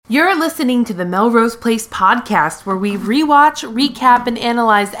You're listening to the Melrose Place podcast, where we rewatch, recap, and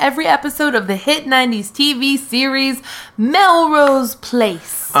analyze every episode of the hit 90s TV series, Melrose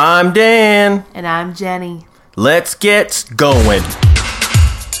Place. I'm Dan. And I'm Jenny. Let's get going.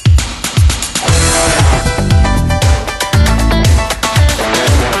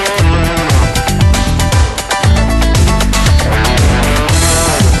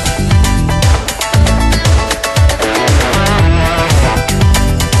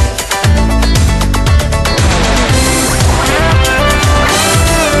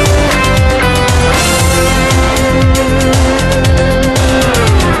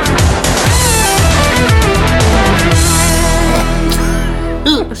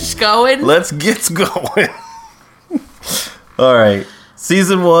 Going. Let's get going. All right.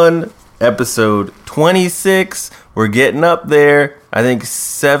 Season 1, episode 26. We're getting up there. I think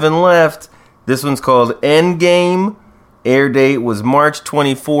 7 left. This one's called Endgame. Air date was March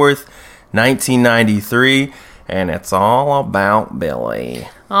 24th, 1993. And it's all about Billy.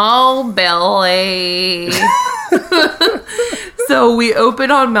 Oh, Billy. So we open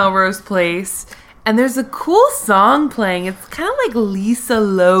on Melrose Place. And there's a cool song playing. It's kind of like Lisa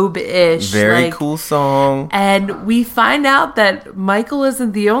Loeb-ish. Very cool song. And we find out that Michael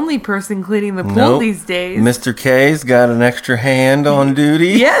isn't the only person cleaning the pool these days. Mr. K's got an extra hand on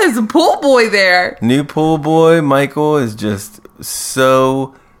duty. Yeah, there's a pool boy there. New pool boy. Michael is just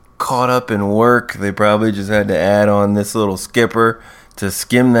so caught up in work. They probably just had to add on this little skipper to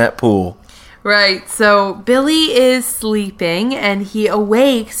skim that pool. Right, so Billy is sleeping, and he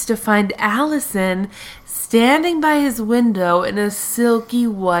awakes to find Allison standing by his window in a silky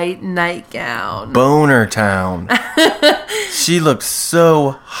white nightgown. Boner town. She looks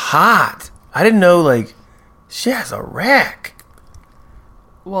so hot. I didn't know, she has a rack.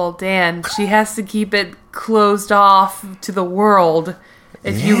 Well, Dan, she has to keep it closed off to the world.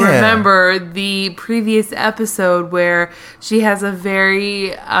 If you remember the previous episode where she has a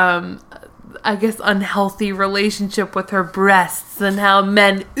very... unhealthy relationship with her breasts and how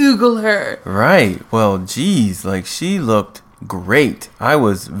men oogle her. Right. Well, geez, she looked great. I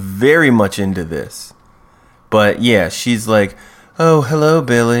was very much into this. But yeah, she's like, oh, hello,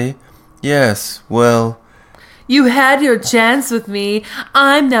 Billy. Yes, well... You had your chance with me.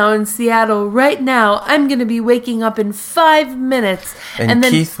 I'm now in Seattle right now. I'm going to be waking up in 5 minutes. And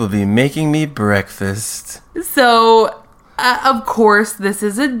then Keith will be making me breakfast. So... of course, this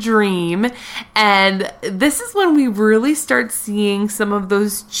is a dream, and this is when we really start seeing some of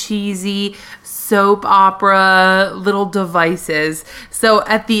those cheesy soap opera little devices. So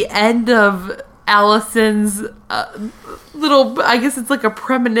at the end of Allison's little, I guess it's like a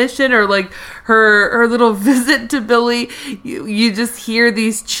premonition or like her little visit to Billy, you just hear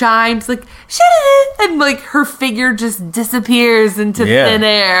these chimes like, and her figure just disappears into thin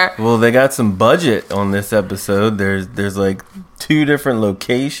air. Well, they got some budget on this episode. There's 2 different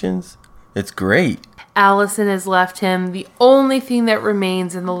locations. It's great. Allison has left him. The only thing that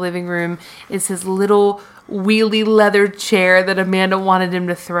remains in the living room is his little wheelie leather chair that Amanda wanted him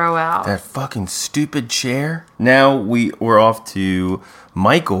to throw out. That fucking stupid chair. Now we're off to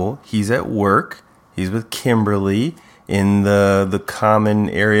Michael. He's at work. He's with Kimberly in the common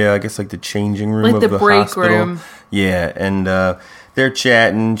area, I guess the changing room of the break hospital. Room. Yeah, and they're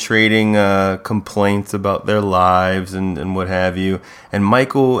chatting, trading complaints about their lives and what have you. And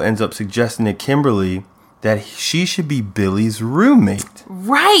Michael ends up suggesting to Kimberly that she should be Billy's roommate.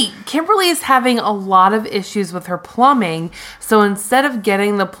 Right. Kimberly is having a lot of issues with her plumbing. So instead of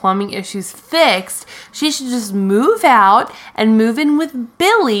getting the plumbing issues fixed, she should just move out and move in with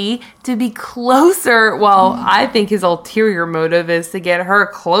Billy to be closer. Well, I think his ulterior motive is to get her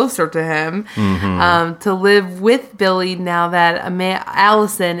closer to him, to live with Billy now that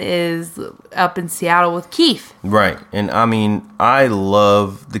Allison is up in Seattle with Keith. Right. And I mean, I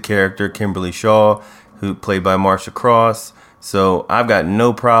love the character Kimberly Shaw, who played by Marsha Cross. So I've got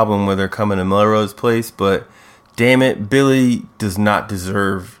no problem with her coming to Melrose Place, but damn it, Billy does not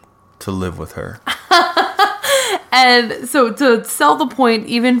deserve to live with her. And so to sell the point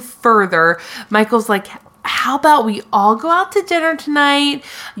even further, Michael's like, how about we all go out to dinner tonight?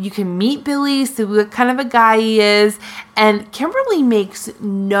 You can meet Billy, see what kind of a guy he is. And Kimberly makes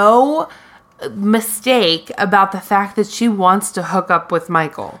no mistake about the fact that she wants to hook up with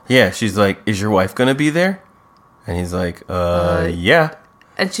Michael. Yeah, she's like, is your wife going to be there? And he's like, yeah.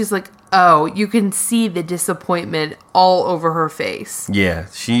 And she's like, oh, you can see the disappointment all over her face. Yeah,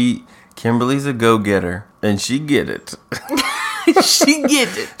 Kimberly's a go-getter, and she get it. She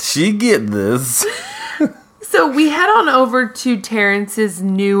get it. She get this. So we head on over to Terrence's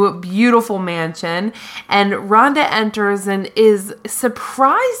new beautiful mansion, and Rhonda enters and is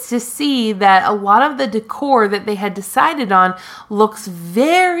surprised to see that a lot of the decor that they had decided on looks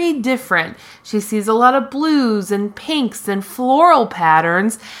very different. She sees a lot of blues and pinks and floral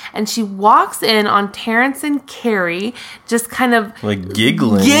patterns, and she walks in on Terrence and Carrie just kind of like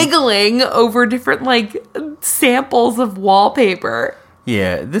giggling over different like samples of wallpaper.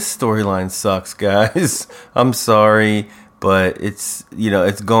 Yeah, this storyline sucks, guys. I'm sorry, but it's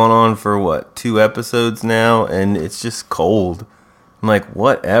gone on for what, 2 episodes now, and it's just cold. I'm like,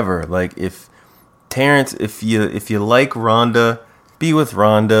 whatever. Like, if Terrence, if you like Rhonda, be with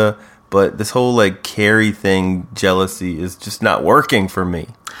Rhonda, but this whole like Carrie thing, jealousy, is just not working for me.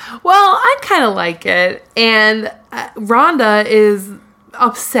 Well, I kind of like it, and Rhonda is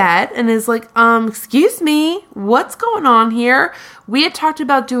upset and is like, excuse me, what's going on here? We had talked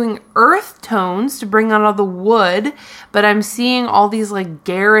about doing earth tones to bring out all the wood, but I'm seeing all these like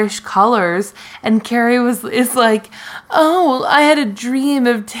garish colors. And Carrie is like, oh, I had a dream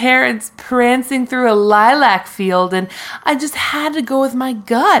of Terrence prancing through a lilac field, and I just had to go with my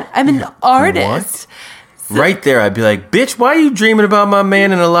gut. I'm an artist. What? Right there, I'd be like, bitch, why are you dreaming about my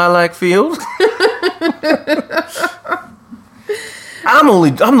man in a lilac field? I'm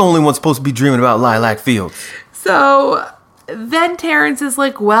the only one supposed to be dreaming about lilac fields. So then Terrence is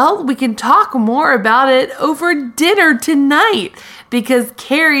like, well, we can talk more about it over dinner tonight because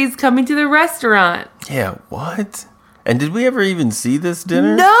Carrie's coming to the restaurant. Yeah, what? And did we ever even see this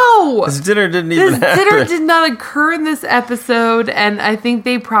dinner? No! This dinner didn't even happen. This dinner did not occur in this episode, and I think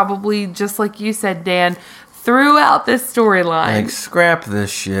they probably, just like you said, Dan, threw out this storyline. Like, scrap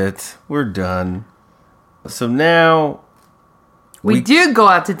this shit. We're done. So now we do go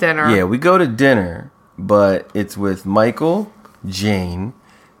out to dinner. Yeah, we go to dinner, but it's with Michael, Jane,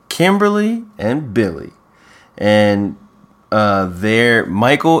 Kimberly, and Billy. And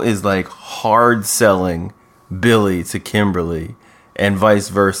Michael is like hard selling Billy to Kimberly and vice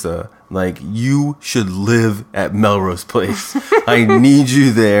versa. Like, you should live at Melrose Place. I need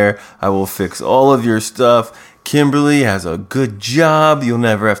you there. I will fix all of your stuff. Kimberly has a good job. You'll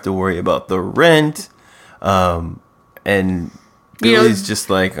never have to worry about the rent. And Billy's just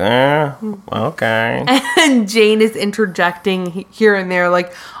like, okay. And Jane is interjecting here and there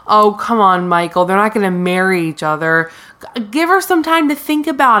like, oh, come on, Michael. They're not going to marry each other. Give her some time to think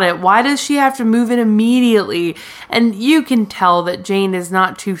about it. Why does she have to move in immediately? And you can tell that Jane is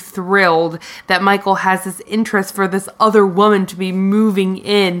not too thrilled that Michael has this interest for this other woman to be moving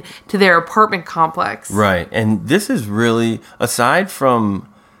in to their apartment complex. Right. And this is really, aside from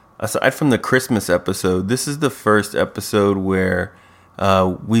the Christmas episode, this is the first episode where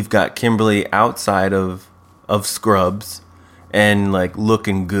we've got Kimberly outside of Scrubs and like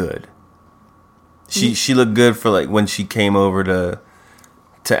looking good. She looked good for like when she came over to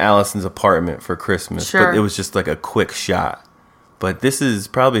Allison's apartment for Christmas. Sure. But it was just like a quick shot. But this is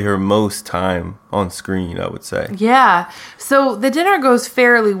probably her most time on screen, I would say. Yeah. So the dinner goes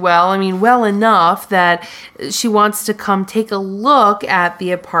fairly well. I mean, well enough that she wants to come take a look at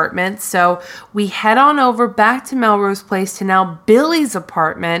the apartment. So we head on over back to Melrose Place to now Billy's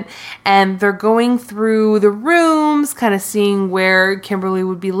apartment. And they're going through the rooms, kind of seeing where Kimberly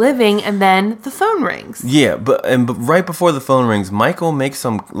would be living. And then the phone rings. Yeah, but right before the phone rings, Michael makes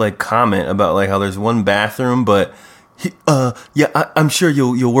some like comment about like how there's one bathroom, but... I'm sure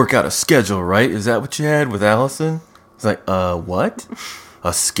you'll work out a schedule, right? Is that what you had with Allison? It's like, what?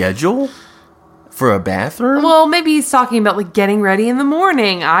 A schedule for a bathroom? Well, maybe he's talking about like getting ready in the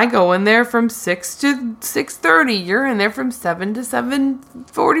morning. I go in there from 6 to 6:30. You're in there from 7 to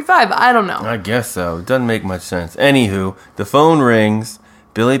 7:45. I don't know. I guess so. It doesn't make much sense. Anywho, the phone rings.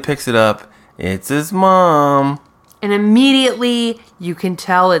 Billy picks it up. It's his mom. And immediately you can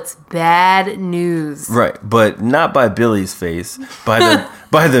tell it's bad news. Right, but not by Billy's face, by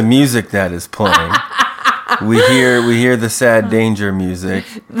the music that is playing. We hear the sad danger music.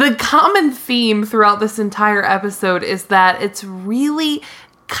 The common theme throughout this entire episode is that it's really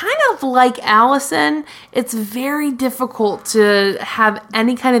kind of like Allison. It's very difficult to have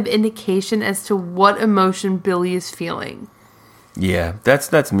any kind of indication as to what emotion Billy is feeling. Yeah,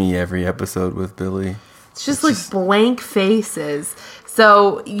 that's me every episode with Billy. It's just blank faces.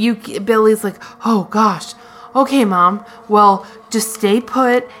 So Billy's like, oh gosh, okay, Mom. Well, just stay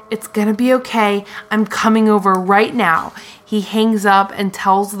put. It's gonna be okay. I'm coming over right now. He hangs up and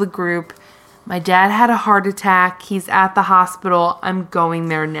tells the group, my dad had a heart attack. He's at the hospital. I'm going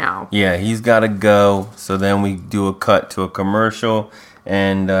there now. Yeah, he's gotta go. So then we do a cut to a commercial,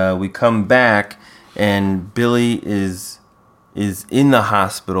 and we come back, and Billy is in the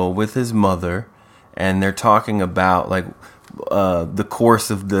hospital with his mother. and they're talking about like the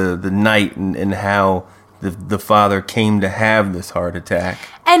course of the night and how the father came to have this heart attack.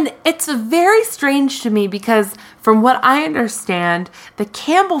 And it's very strange to me because from what I understand, the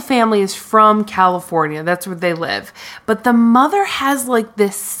Campbell family is from California. That's where they live. But the mother has like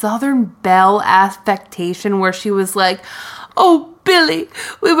this Southern Belle affectation where she was like, "Oh, Billy,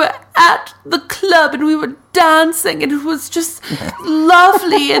 we were at the club and we were dancing and it was just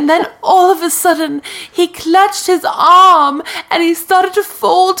lovely. And then all of a sudden he clutched his arm and he started to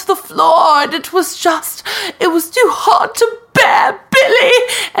fall to the floor and it was too hard to bear, Billy."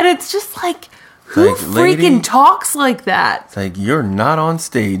 And it's just like, who like, freaking lady, talks like that? It's like, you're not on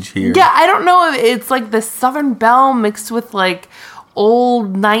stage here. Yeah, I don't know if it's like the Southern Belle mixed with like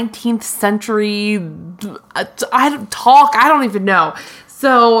old 19th century I don't even know.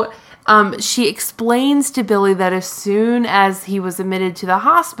 So she explains to Billy that as soon as he was admitted to the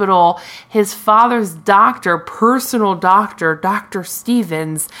hospital, his father's personal doctor, Dr.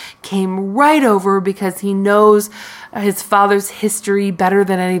 Stevens, came right over because he knows his father's history better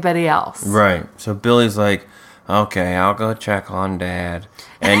than anybody else. Right. So Billy's like, okay, I'll go check on Dad.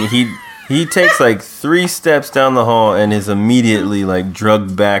 And he takes like 3 steps down the hall and is immediately like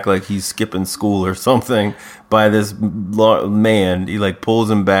drugged back like he's skipping school or something by this man. He like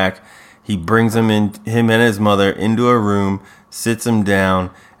pulls him back. He brings him and his mother into a room, sits him down,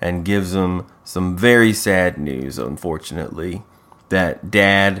 and gives him some very sad news, unfortunately, that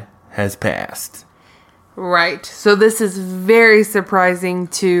Dad has passed. Right. So this is very surprising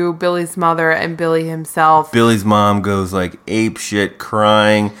to Billy's mother and Billy himself. Billy's mom goes like ape shit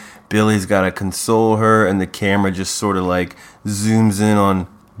crying. Billy's got to console her, and the camera just sort of like zooms in on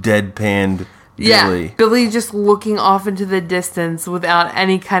deadpanned Billy. Yeah, Billy just looking off into the distance without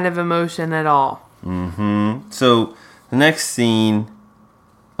any kind of emotion at all. Mm-hmm. So the next scene,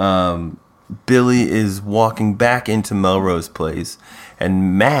 Billy is walking back into Melrose Place,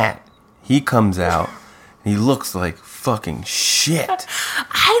 and Matt, he comes out, and he looks like fucking shit.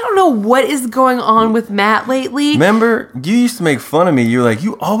 I don't know what is going on with Matt lately. Remember, you used to make fun of me. You were like,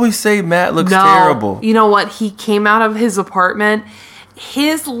 you always say Matt looks terrible. You know what? He came out of his apartment.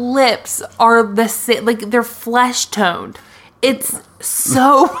 His lips are the same, like they're flesh toned. It's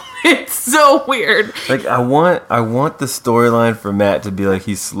so weird. Like I want the storyline for Matt to be like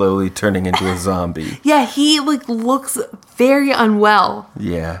he's slowly turning into a zombie. Yeah, he like looks very unwell.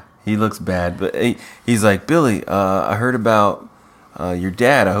 Yeah, he looks bad, but he's like, Billy, I heard about your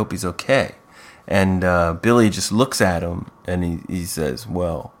dad. I hope he's okay. And Billy just looks at him and he says,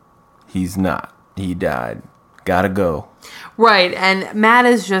 well, he's not. He died. Gotta go. Right, and Matt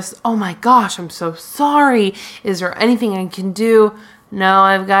is just, oh my gosh, I'm so sorry. Is there anything I can do? No,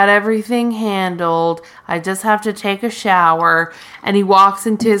 I've got everything handled. I just have to take a shower. And he walks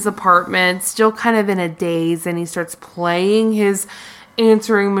into his apartment, still kind of in a daze, and he starts playing his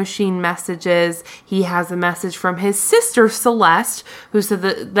answering machine messages. He has a message from his sister Celeste, who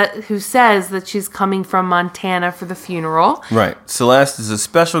says that she's coming from Montana for the funeral. Right. Celeste is a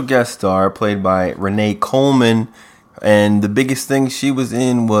special guest star played by Renee Coleman, and the biggest thing she was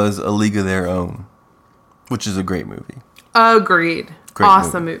in was A League of Their Own, which is a great movie. Agreed. Great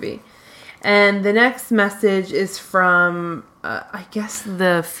awesome movie. And the next message is from I guess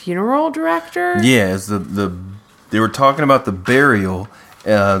the funeral director. Yeah, it's they were talking about the burial,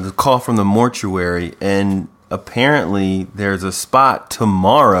 the call from the mortuary, and apparently there's a spot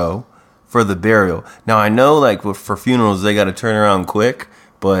tomorrow for the burial. Now, I know, like, for funerals, they got to turn around quick,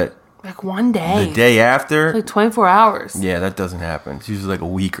 but like one day. The day after? It's like 24 hours. Yeah, that doesn't happen. It's usually like a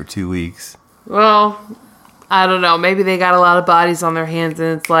week or 2 weeks. Well, I don't know. Maybe they got a lot of bodies on their hands,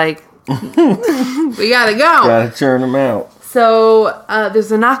 and it's like, we gotta go. Gotta turn them out. So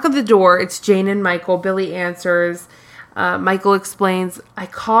there's a knock on the door. It's Jane and Michael. Billy answers. Michael explains, I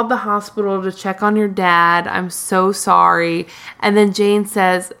called the hospital to check on your dad. I'm so sorry. And then Jane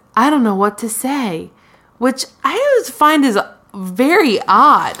says, I don't know what to say, which I always find is very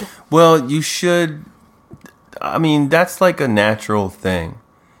odd. Well, you should. I mean, that's like a natural thing.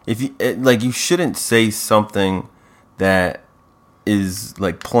 If you you shouldn't say something that is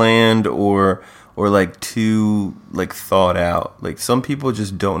like planned or like too like thought out. Like some people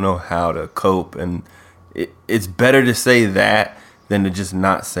just don't know how to cope, and it's better to say that than to just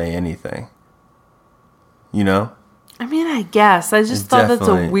not say anything. You know? I mean, I guess. I just thought that's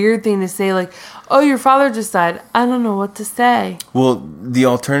a weird thing to say, like, oh, your father just died. I don't know what to say. Well, the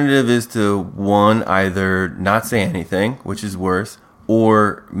alternative is to, one, either not say anything, which is worse,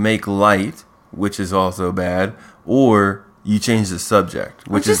 or make light, which is also bad, or you change the subject.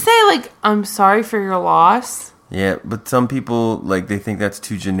 Which just say, like, I'm sorry for your loss. Yeah, but some people, like, they think that's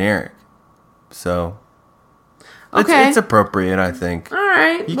too generic. So Okay. it's appropriate, I think. All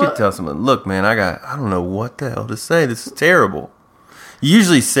right. You could tell someone, look, man, I don't know what the hell to say. This is terrible. You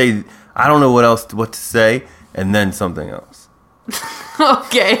usually say, I don't know what to say, and then something else.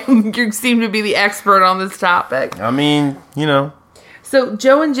 Okay. You seem to be the expert on this topic. I mean, So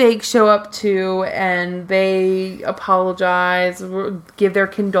Joe and Jake show up too, and they apologize, give their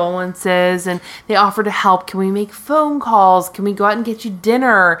condolences, and they offer to help. Can we make phone calls? Can we go out and get you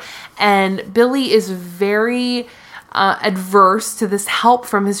dinner? And Billy is very adverse to this help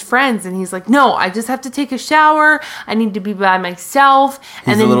from his friends, and he's like, no, I just have to take a shower. I need to be by myself.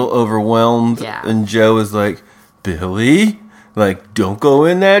 He's a little overwhelmed, and Joe is like, Billy, like, don't go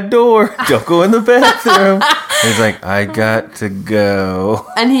in that door. Don't go in the bathroom. He's like, I got to go.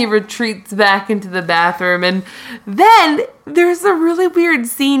 And he retreats back into the bathroom. And then there's a really weird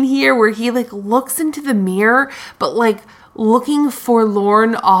scene here where he like looks into the mirror, but like looking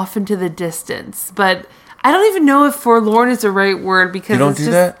forlorn off into the distance. But I don't even know if forlorn is the right word because you don't do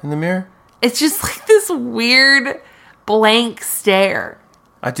that in the mirror? It's just like this weird blank stare.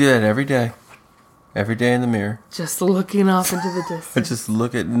 I do that every day. Every day in the mirror. Just looking off into the distance. I just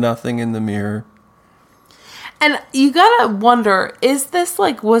look at nothing in the mirror. And you gotta wonder, was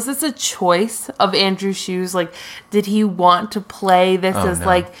this a choice of Andrew Schulz? Like, did he want to play this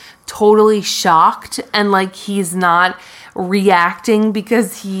like totally shocked and like he's not reacting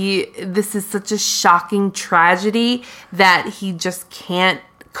because this is such a shocking tragedy that he just can't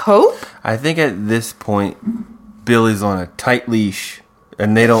cope? I think at this point, Billy's on a tight leash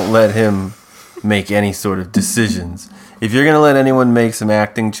and they don't let him make any sort of decisions. If you're going to let anyone make some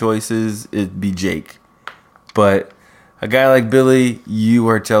acting choices, it'd be Jake. But a guy like Billy, you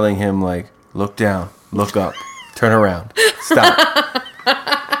are telling him, like, look down, look up, turn around, stop.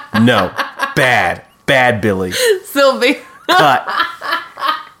 No. Bad Billy. Sylvie. Cut.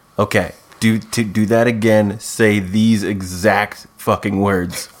 Okay. Do that again. Say these exact fucking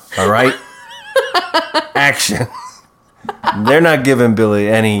words. All right? Action. They're not giving Billy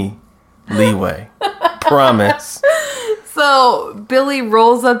any leeway. Promise. So Billy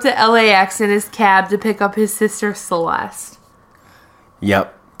rolls up to LAX in his cab to pick up his sister Celeste.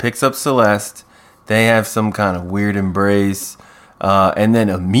 Yep. Picks up Celeste. They have some kind of weird embrace. And then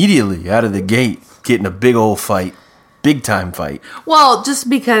immediately out of the gate, getting a big old fight. Big time fight. Well, just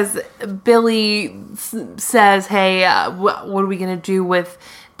because Billy says, hey, what are we going to do with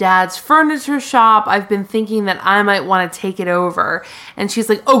Dad's furniture shop? I've been thinking that I might want to take it over. And she's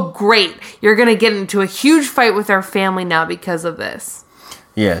like, oh, great. You're going to get into a huge fight with our family now because of this.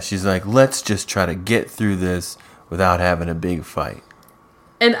 Yeah, she's like, let's just try to get through this without having a big fight.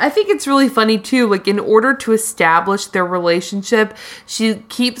 And I think it's really funny, too. Like, in order to establish their relationship, she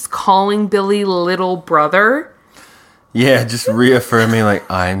keeps calling Billy little brother. Yeah, just reaffirming,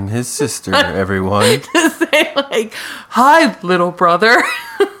 like, I'm his sister, everyone. To say, like, hi, little brother.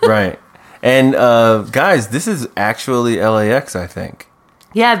 Right. And, guys, this is actually LAX, I think.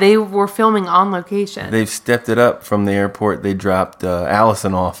 Yeah, they were filming on location. They've stepped it up from the airport they dropped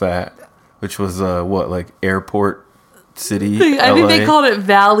Allison off at, which was, Airport City, I think LA? they called it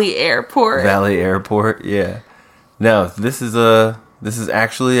Valley Airport. Valley Airport, yeah. No, this is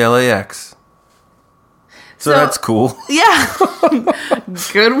actually LAX. So that's cool. Yeah.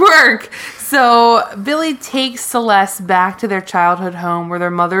 Good work. So Billy takes Celeste back to their childhood home where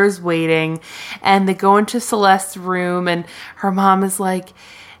their mother is waiting. And they go into Celeste's room and her mom is like,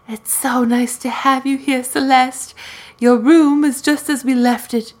 it's so nice to have you here, Celeste. Your room is just as we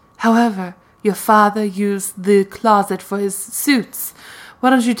left it. However, your father used the closet for his suits. Why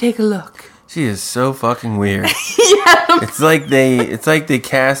don't you take a look? She is so fucking weird. Yeah. It's like they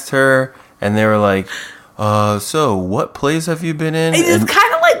cast her and they were like, so what plays have you been in? It's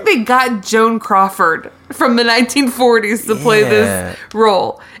kind of like they got Joan Crawford from the 1940s to play this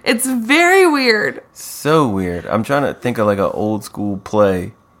role. It's very weird. So weird. I'm trying to think of like an old school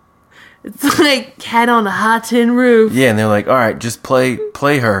play. It's like Cat on a Hot Tin Roof. Yeah, and they're like, all right, just play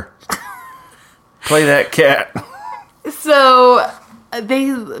her. Play that cat. So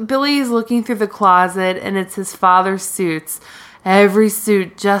Billy is looking through the closet and it's his father's suits. Every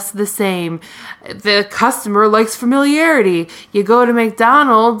suit just the same. The customer likes familiarity. You go to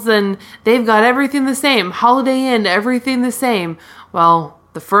McDonald's and they've got everything the same. Holiday Inn, everything the same. Well,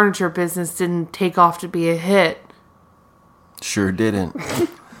 the furniture business didn't take off to be a hit. Sure didn't.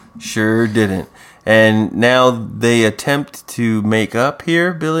 Sure didn't. And now they attempt to make up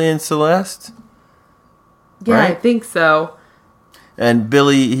here, Billy and Celeste. Yeah, right? I think so. And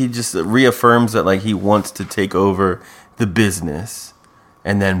Billy, he just reaffirms that like he wants to take over the business.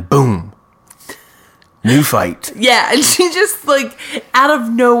 And then boom. New fight. Yeah, and she just, like, out of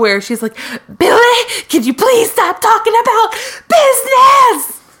nowhere, she's like, Billy, can you please stop talking about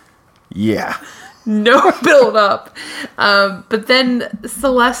business? Yeah. No build up. But then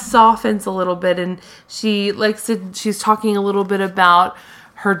Celeste softens a little bit, and she's talking a little bit about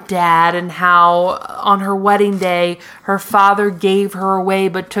her dad and how on her wedding day, her father gave her away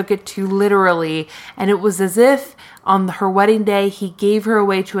but took it too literally. And it was as if on her wedding day, he gave her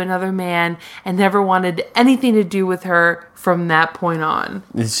away to another man and never wanted anything to do with her from that point on.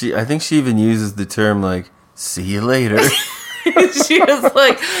 I think she even uses the term, like, see you later. She was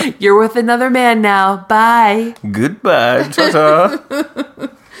like, you're with another man now. Bye. Goodbye. Ta-ta.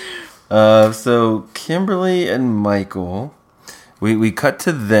 So Kimberly and Michael, we cut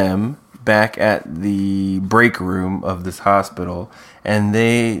to them back at the break room of this hospital, and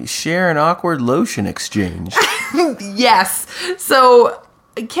they share an awkward lotion exchange. Yes. So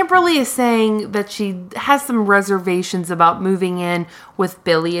Kimberly is saying that she has some reservations about moving in with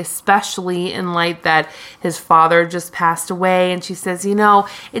Billy, especially in light that his father just passed away. And she says,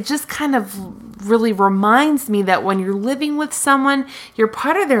 it just kind of really reminds me that when you're living with someone, you're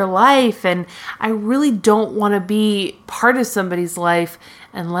part of their life. And I really don't want to be part of somebody's life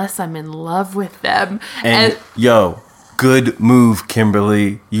unless I'm in love with them. And good move,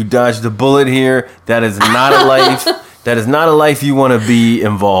 Kimberly. You dodged a bullet here. That is not a life. That is not a life you want to be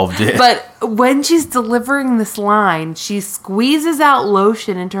involved in. But when she's delivering this line, she squeezes out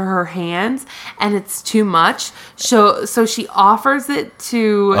lotion into her hands, and it's too much. So she offers it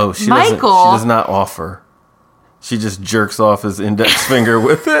to Michael. She does not offer. She just jerks off his index finger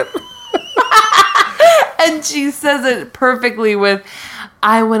with it. And she says it perfectly with,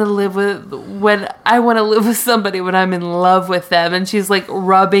 I want to live with somebody when I'm in love with them. And she's like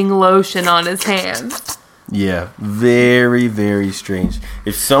rubbing lotion on his hands. Yeah, very, very strange.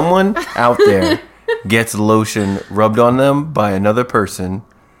 If someone out there gets lotion rubbed on them by another person,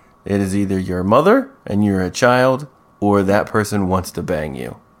 it is either your mother and you're a child, or that person wants to bang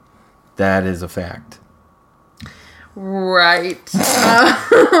you. That is a fact. Right.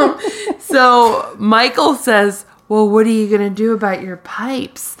 So Michael says, well, what are you going to do about your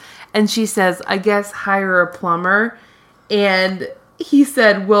pipes? And she says, I guess hire a plumber. And he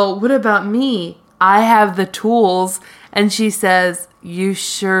said, well, what about me? I have the tools. And she says, you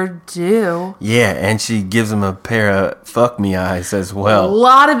sure do. Yeah, and she gives him a pair of fuck me eyes as well. A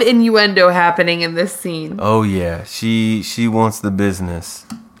lot of innuendo happening in this scene. Oh yeah, she wants the business.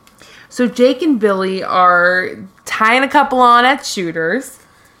 So Jake and Billy are tying a couple on at Shooters.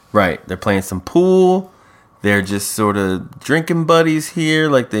 Right, they're playing some pool. They're just sort of drinking buddies here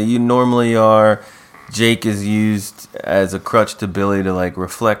like you normally are. Jake is used as a crutch to Billy to like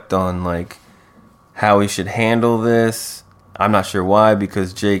reflect on like how he should handle this. I'm not sure why,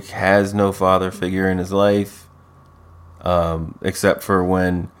 because Jake has no father figure in his life, except for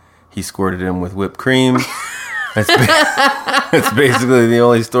when he squirted him with whipped cream. That's basically the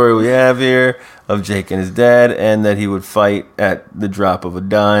only story we have here of Jake and his dad, and that he would fight at the drop of a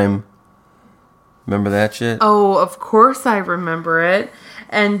dime. Remember that shit? Oh, of course I remember it.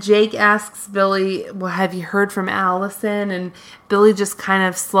 And Jake asks Billy, well, have you heard from Allison? And Billy just kind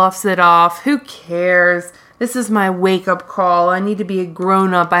of sloughs it off. Who cares? This is my wake-up call. I need to be a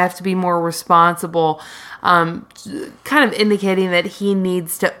grown-up. I have to be more responsible. Kind of indicating that he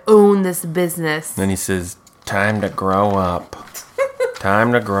needs to own this business. Then he says, time to grow up.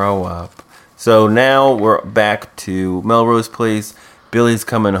 Time to grow up. So now we're back to Melrose Place. Billy's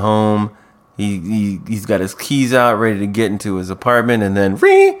coming home. He's got his keys out, ready to get into his apartment, and then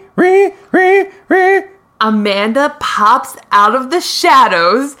Amanda pops out of the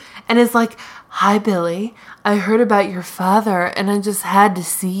shadows and is like, hi, Billy. I heard about your father, and I just had to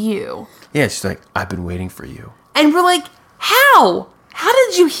see you. Yeah, she's like, I've been waiting for you. And we're like, how? How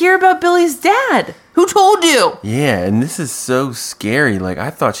did you hear about Billy's dad? Who told you? Yeah, and this is so scary. Like, I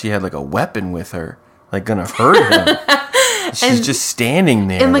thought she had, like, a weapon with her. Like, gonna hurt him. She's just standing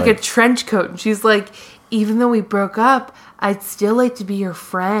there. In, like, a trench coat. And she's like, even though we broke up, I'd still like to be your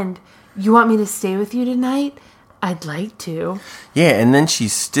friend. You want me to stay with you tonight? I'd like to. Yeah, and then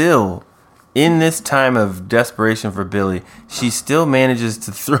she's still, in this time of desperation for Billy, she still manages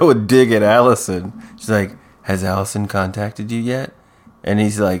to throw a dig at Allison. She's like, has Allison contacted you yet? And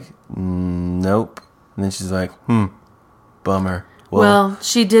he's like, nope. And then she's like, bummer. Well,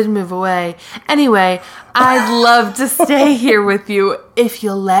 she did move away. Anyway, I'd love to stay here with you if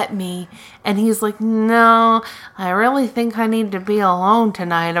you'll let me. And he's like, no, I really think I need to be alone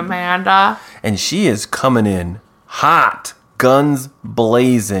tonight, Amanda. And she is coming in hot, guns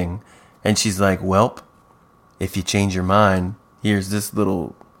blazing. And she's like, welp, if you change your mind, here's this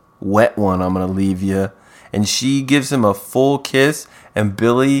little wet one I'm going to leave you. And she gives him a full kiss, and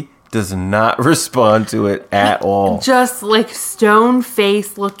Billy does not respond to it at all. Just like stone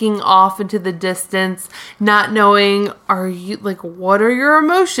face, looking off into the distance, not knowing, what are your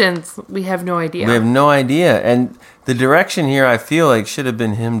emotions? We have no idea. We have no idea. And the direction here, I feel like, should have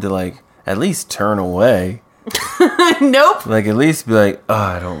been him to, at least turn away. Nope. At least be like, oh,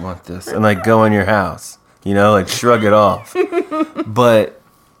 I don't want this. And, go in your house. Shrug it off. But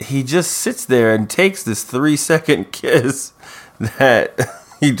he just sits there and takes this 3-second kiss that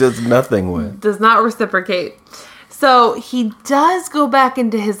he does nothing with. Does not reciprocate. So he does go back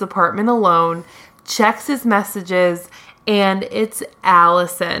into his apartment alone, checks his messages, and it's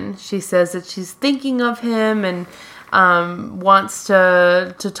Allison. She says that she's thinking of him and wants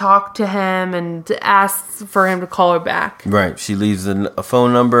to talk to him and asks for him to call her back. Right. She leaves a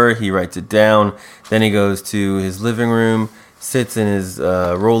phone number. He writes it down. Then he goes to his living room, sits in his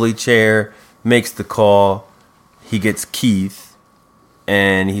rolly chair, makes the call. He gets Keith,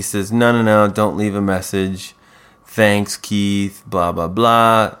 and he says, no, don't leave a message. Thanks, Keith, blah, blah,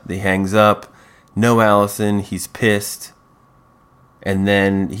 blah. He hangs up. No Allison. He's pissed. And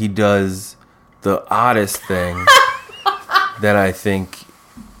then he does the oddest thing that I think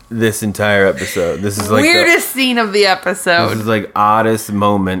this entire episode. This is weirdest scene of the episode. This is oddest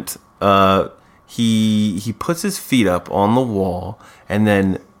moment. He puts his feet up on the wall and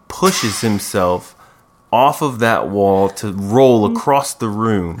then pushes himself off of that wall to roll across the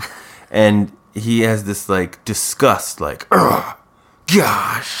room, and he has this disgust, ugh,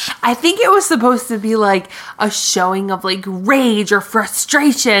 gosh. I think it was supposed to be a showing of rage or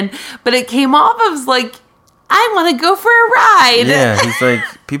frustration, but it came off as I want to go for a ride. Yeah, he's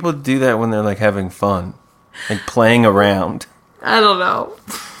people do that when they're having fun, playing around. I don't know.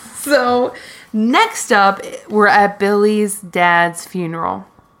 So next up, we're at Billy's dad's funeral.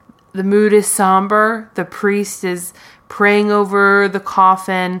 The mood is somber. The priest is praying over the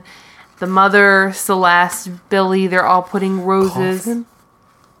coffin. The mother, Celeste, Billy, they're all putting roses. Coffin?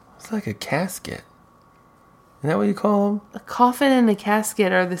 It's like a casket. Isn't that what you call them? A coffin and a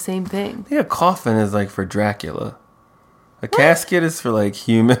casket are the same thing. I think a coffin is for Dracula. A casket is for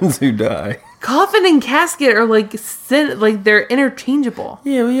humans who die. Coffin and casket are they're interchangeable.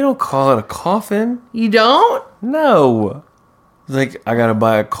 Yeah, but you don't call it a coffin. You don't? No. It's I gotta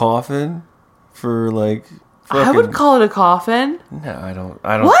buy a coffin for I would call it a coffin. No, I don't.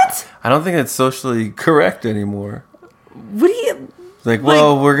 What? I don't think it's socially correct anymore. What do you...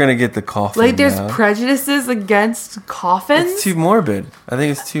 we're gonna get the coffin there's now. Prejudices against coffins? It's too morbid. I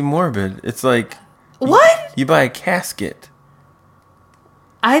think it's too morbid. It's what? You buy a casket.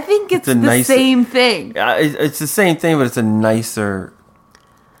 I think it's the same thing. It's the same thing, but it's a nicer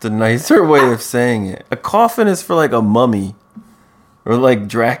way of saying it. A coffin is for a mummy. Or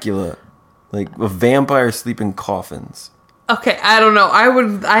Dracula. A vampire sleep in coffins. Okay, I don't know.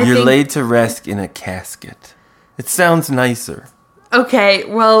 You're laid to rest in a casket. It sounds nicer. Okay,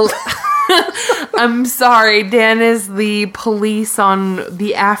 well, I'm sorry. Dan is the police on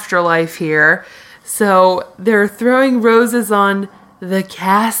the afterlife here. So they're throwing roses on the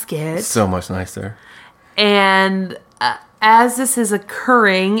casket. So much nicer. And as this is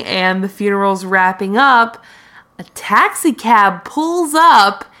occurring and the funeral's wrapping up, a taxi cab pulls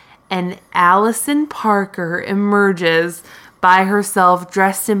up and Allison Parker emerges by herself,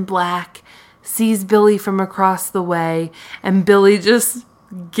 dressed in black, sees Billy from across the way, and Billy just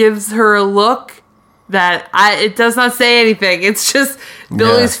gives her a look that it does not say anything. It's just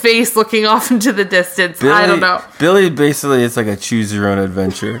Billy's face looking off into the distance. I don't know. Billy basically is a choose your own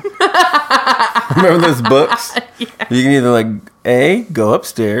adventure. Remember those books? Yeah. You can either A, go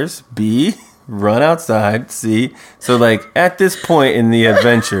upstairs, B, run outside, C. So at this point in the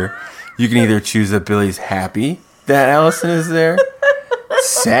adventure, you can either choose that Billy's happy that Allison is there,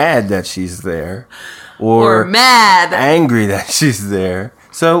 sad that she's there, or mad, angry that she's there.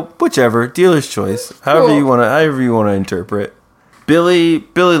 So whichever, dealer's choice. However you want to interpret. Billy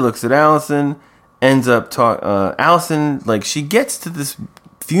looks at Allison, ends up Allison she gets to this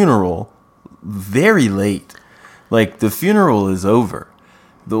funeral very late. The funeral is over.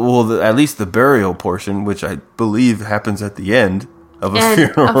 At least the burial portion, which I believe happens at the end of a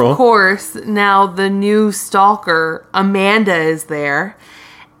funeral. Of course, now the new stalker, Amanda, is there.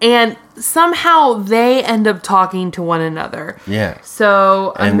 And somehow they end up talking to one another. Yeah.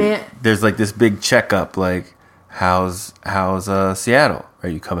 So there's this big checkup, how's Seattle? Are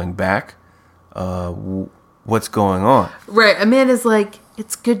you coming back? What's going on? Right. Amanda's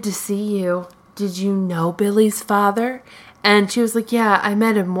it's good to see you. Did you know Billy's father? And she was yeah, I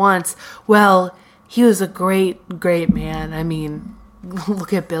met him once. Well, he was a great, great man. I mean,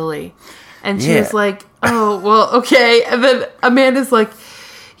 look at Billy. And she Yeah. was like, oh, well, okay. And then Amanda's like,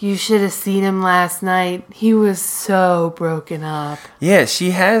 you should have seen him last night. He was so broken up. Yeah,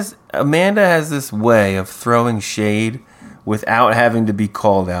 Amanda has this way of throwing shade without having to be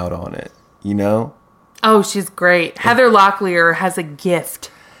called out on it, you know? Oh, she's great. Heather Locklear has a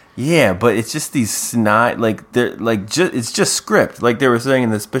gift. Yeah, but it's just these snot, like, they're like, it's just script. Like they were saying in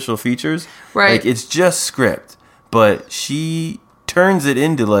the special features. Right. Like, it's just script. But she turns it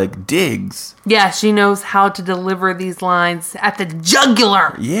into, like, digs. Yeah, she knows how to deliver these lines at the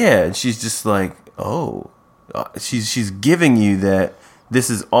jugular. Yeah, and she's just like, oh, she's giving you that this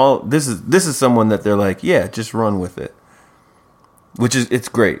is someone that they're like, yeah, just run with it. It's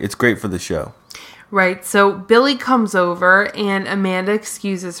great. It's great for the show. Right, so Billy comes over and Amanda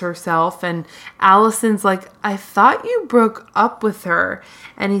excuses herself and Allison's like, I thought you broke up with her.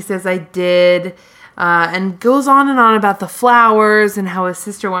 And he says, I did. And goes on and on about the flowers and how his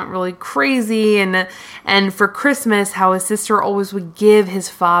sister went really crazy. And for Christmas, how his sister always would give his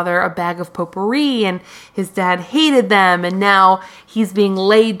father a bag of potpourri and his dad hated them. And now he's being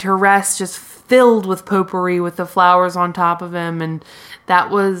laid to rest just filled with potpourri with the flowers on top of him. And that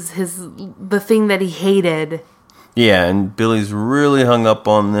was the thing that he hated. Yeah, and Billy's really hung up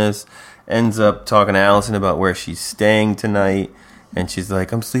on this. Ends up talking to Allison about where she's staying tonight. And she's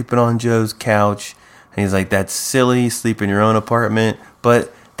like, I'm sleeping on Joe's couch. And he's like, that's silly, sleep in your own apartment.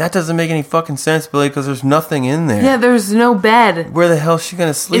 But that doesn't make any fucking sense, Billy, because there's nothing in there. Yeah, there's no bed. Where the hell is she going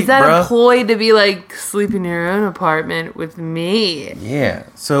to sleep, Is that bruh? a ploy to be like, sleep in your own apartment with me? Yeah.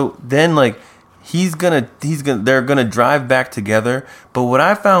 So then, like, they're gonna drive back together. But what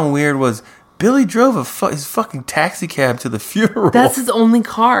I found weird was Billy drove his fucking taxi cab to the funeral. That's his only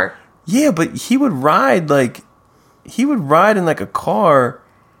car. Yeah, but he would ride in like a car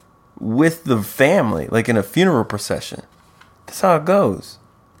with the family, like in a funeral procession. That's how it goes.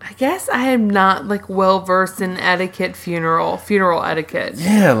 I guess I am not like well versed in funeral etiquette.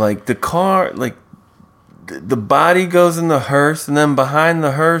 Yeah, like the car, like the body goes in the hearse, and then behind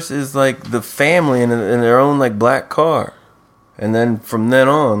the hearse is like the family in their own like black car, and then from then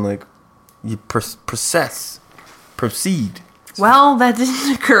on, like you proceed. Well, that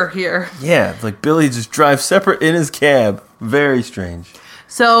didn't occur here. Yeah, like Billy just drives separate in his cab. Very strange.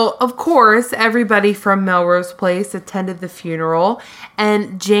 So, of course, everybody from Melrose Place attended the funeral,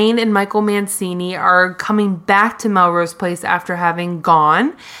 and Jane and Michael Mancini are coming back to Melrose Place after having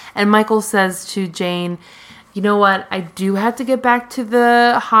gone. And Michael says to Jane, you know what? I do have to get back to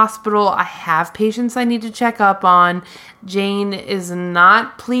the hospital. I have patients I need to check up on. Jane is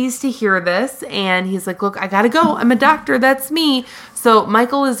not pleased to hear this, and he's like, look, I gotta go. I'm a doctor. That's me. So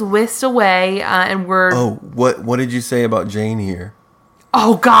Michael is whisked away, and we're... Oh, what did you say about Jane here?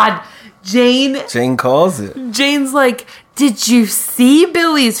 Oh, God. Jane calls it. Jane's like, did you see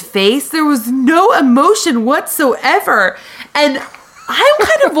Billy's face? There was no emotion whatsoever. And I'm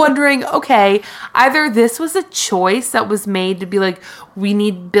kind of wondering, okay, either this was a choice that was made to be like, we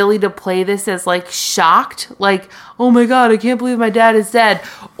need Billy to play this as like shocked, like, oh my God, I can't believe my dad is dead.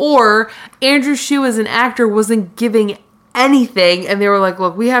 Or Andrew Shue as an actor wasn't giving anything, and they were like,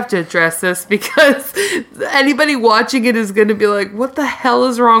 look, we have to address this because anybody watching it is going to be like, what the hell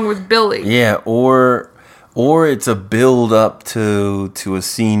is wrong with Billy? Yeah, or it's a build up to a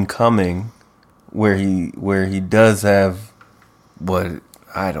scene coming where he does have what,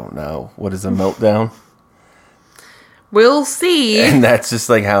 I don't know, what is a meltdown? We'll see. And that's just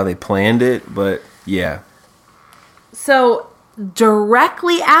like how they planned it, but yeah. So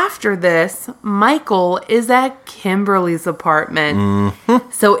directly after this, Michael is at Kimberly's apartment.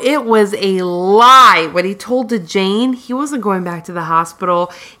 Mm-hmm. So it was a lie when he told to Jane he wasn't going back to the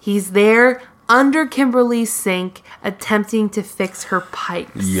hospital. He's there under Kimberly's sink attempting to fix her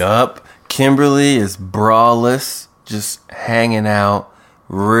pipes. Yup. Kimberly is braless, just hanging out,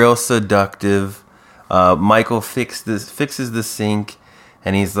 real seductive. Michael fixes the sink,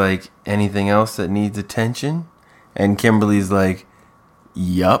 and he's like, anything else that needs attention? And Kimberly's like,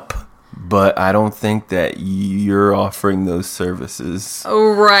 yup, but I don't think that you're offering those services.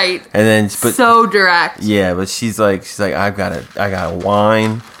 Oh, right. And then, so direct. Yeah, but she's like, I got a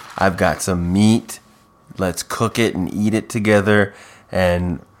wine, I've got some meat, let's cook it and eat it together.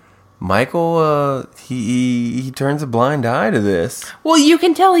 And Michael, he turns a blind eye to this. Well, you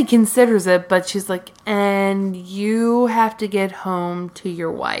can tell he considers it, but she's like, and you have to get home to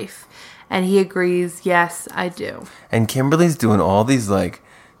your wife. And he agrees, yes, I do. And Kimberly's doing all these, like,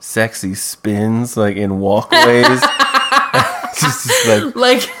 sexy spins, like, in walkways. She's just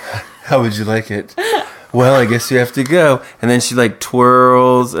like, how would you like it? Well, I guess you have to go. And then she, like,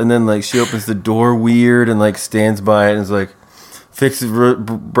 twirls, and then, like, she opens the door weird and, like, stands by it and is like,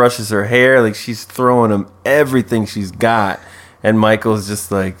 brushes her hair. Like, she's throwing him everything she's got. And Michael's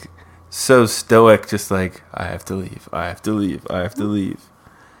just like so stoic, just like, I have to leave. I have to leave. I have to leave.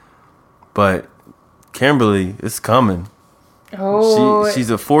 But Kimberly is coming. Oh, she's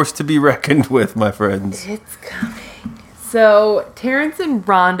a force to be reckoned with, my friends. It's coming. So Terrence and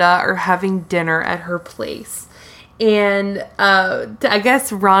Rhonda are having dinner at her place. And I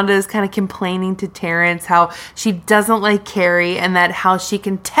guess Rhonda is kind of complaining to Terrence how she doesn't like Carrie and that how she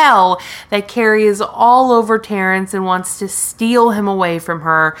can tell that Carrie is all over Terrence and wants to steal him away from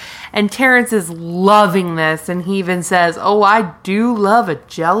her. And Terrence is loving this, and he even says, "Oh, I do love a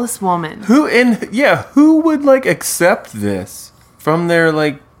jealous woman." Who would like accept this from their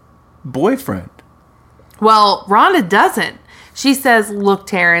like boyfriend? Well, Rhonda doesn't. She says, "Look,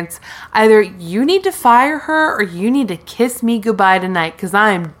 Terrence, either you need to fire her or you need to kiss me goodbye tonight because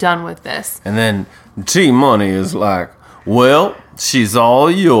I am done with this." And then G-Money is like, "Well, she's all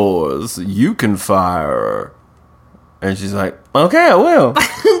yours. You can fire her." And she's like, "Okay, I will."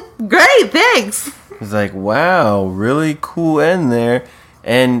 Great, thanks. It's like, wow, really cool end there.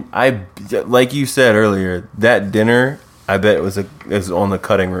 And like you said earlier, that dinner, I bet it was on the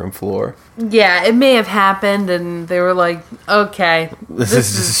cutting room floor. Yeah, it may have happened, and they were like, "Okay, this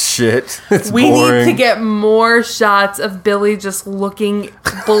is just shit. It's we boring. need to get more shots of Billy just looking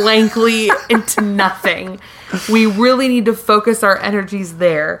blankly into nothing. We really need to focus our energies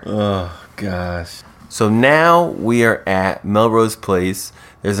there." Oh, gosh. So now we are at Melrose Place.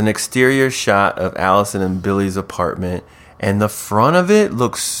 There's an exterior shot of Allison and Billy's apartment, and the front of it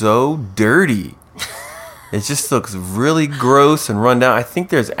looks so dirty. It just looks really gross and run down. I think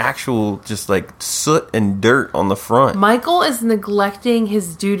there's actual just like soot and dirt on the front. Michael is neglecting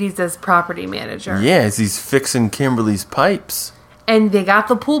his duties as property manager. Yeah, as he's fixing Kimberly's pipes. And they got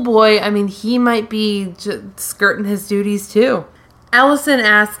the pool boy. I mean, he might be skirting his duties too. Allison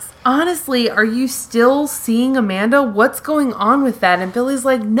asks, "Honestly, are you still seeing Amanda? What's going on with that?" And Billy's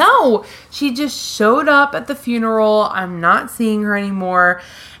like, "No, she just showed up at the funeral. I'm not seeing her anymore."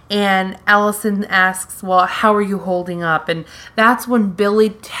 And Allison asks, "Well, how are you holding up?" And that's when Billy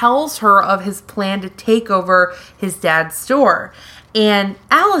tells her of his plan to take over his dad's store. And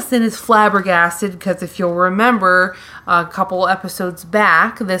Allison is flabbergasted because if you'll remember a couple episodes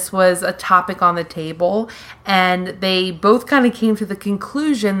back, this was a topic on the table. And they both kind of came to the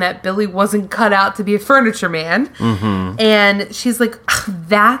conclusion that Billy wasn't cut out to be a furniture man. Mm-hmm. And she's like,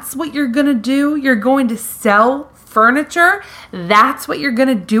 "That's what you're going to do? You're going to sell furniture? That's what you're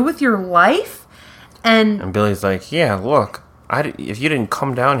gonna do with your life?" And Billy's like, "Yeah, look, if you didn't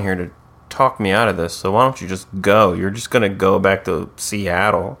come down here to talk me out of this, so why don't you just go? You're just gonna go back to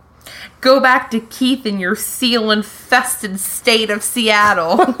Seattle. Go back to Keith in your seal-infested state of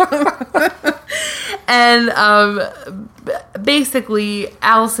Seattle." And basically,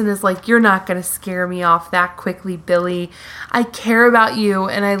 Allison is like, "You're not going to scare me off that quickly, Billy. I care about you,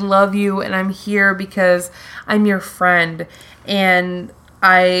 and I love you, and I'm here because I'm your friend." And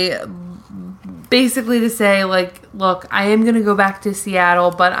I basically to say, like, "Look, I am going to go back to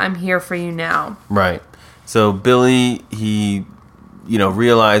Seattle, but I'm here for you now." Right. So Billy, he,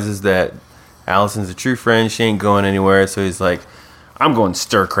 realizes that Allison's a true friend. She ain't going anywhere. So he's like, "I'm going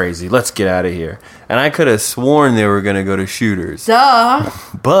stir crazy. Let's get out of here." And I could have sworn they were going to go to Shooters. Duh.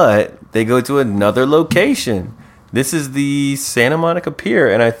 But they go to another location. This is the Santa Monica Pier,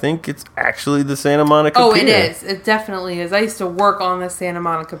 and I think it's actually the Santa Monica Pier. Oh, it is. It definitely is. I used to work on the Santa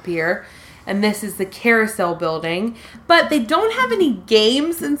Monica Pier, and this is the Carousel building. But they don't have any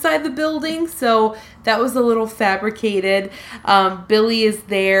games inside the building, so that was a little fabricated. Billy is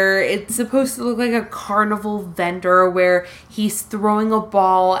there. It's supposed to look like a carnival vendor where he's throwing a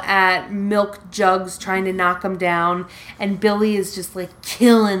ball at milk jugs trying to knock them down, and Billy is just like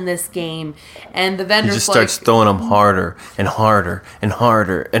killing this game. And the vendor's he just starts throwing them harder and harder and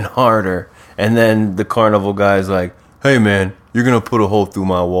harder and harder. And then the carnival guy's like, "Hey man, you're going to put a hole through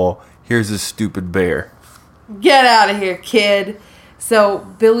my wall. Here's this stupid bear. Get out of here, kid." So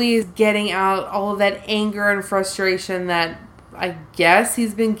Billy is getting out all of that anger and frustration that I guess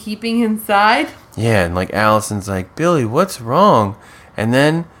he's been keeping inside. Yeah, and like Allison's like, "Billy, what's wrong?" And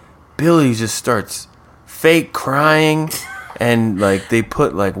then Billy just starts fake crying, and like they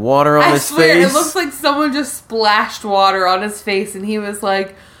put like water on his face. It looks like someone just splashed water on his face, and he was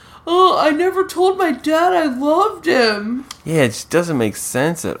like, "Oh, I never told my dad I loved him." Yeah, it just doesn't make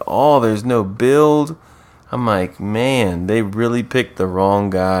sense at all. There's no build. I'm like, man, they really picked the wrong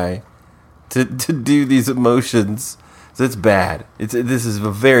guy to do these emotions. So it's bad. This is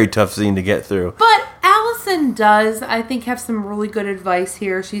a very tough scene to get through. But Allison does, I think, have some really good advice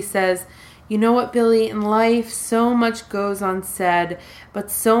here. She says, You know what, Billy? In life, so much goes unsaid, but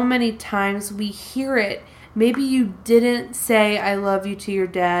so many times we hear it. Maybe you didn't say I love you to your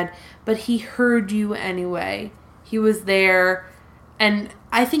dad, but he heard you anyway. He was there. And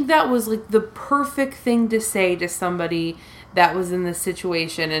I think that was like the perfect thing to say to somebody that was in this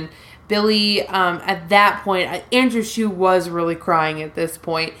situation. And Billy, at that point, Andrew Shue was really crying at this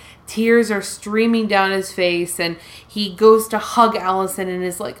point. Tears are streaming down his face, and he goes to hug Allison and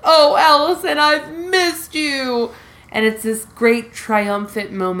is like, "Oh, Allison, I've missed you." And it's this great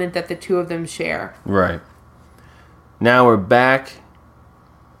triumphant moment that the two of them share. Right. Now we're back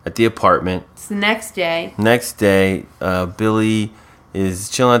at the apartment. It's the next day. Next day, Billy is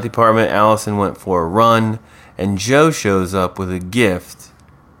chilling at the apartment. Allison went for a run, and Joe shows up with a gift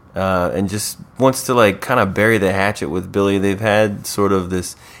and just wants to like kind of bury the hatchet with Billy. They've had sort of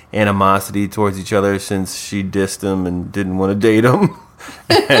this animosity towards each other since she dissed him and didn't want to date him.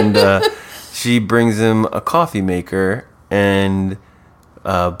 And she brings him a coffee maker, and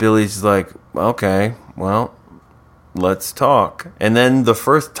Billy's like, okay, well, let's talk. And then the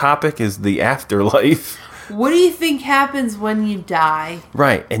first topic is the afterlife. What do you think happens when you die?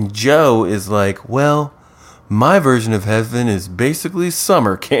 Right. And Joe is like, well, my version of heaven is basically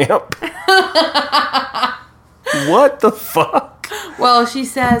summer camp. What the fuck? Well, she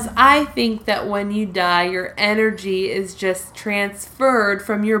says, I think that when you die, your energy is just transferred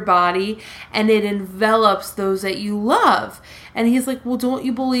from your body and it envelops those that you love. And he's like, well, don't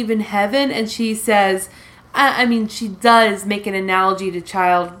you believe in heaven? And she says, I mean, she does make an analogy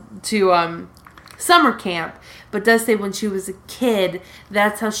to summer camp, but does say when she was a kid,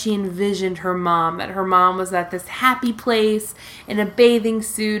 that's how she envisioned her mom, that her mom was at this happy place in a bathing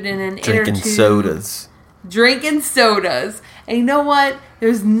suit and an inner Drinking tube. sodas. Drinking sodas. And you know what?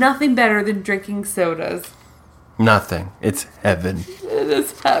 There's nothing better than drinking sodas. Nothing. It's heaven. It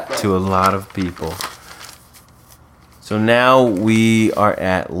is heaven. To a lot of people. So now we are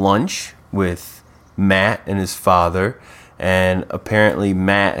at lunch with Matt and his father. And apparently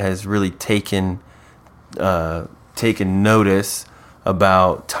Matt has really taken notice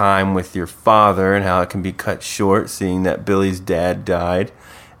about time with your father and how it can be cut short, seeing that Billy's dad died.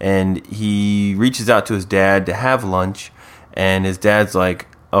 And he reaches out to his dad to have lunch, and his dad's like,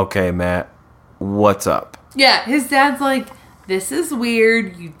 okay, Matt, what's up? Yeah, his dad's like, this is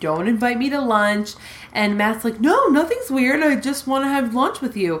weird. You don't invite me to lunch. And Matt's like, no, nothing's weird. I just want to have lunch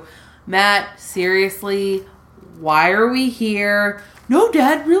with you. Matt, seriously, why are we here? No,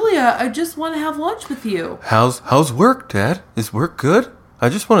 Dad, really, I just want to have lunch with you. How's work, Dad? Is work good? I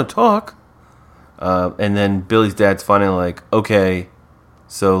just want to talk. And then Billy's dad's finally like, okay,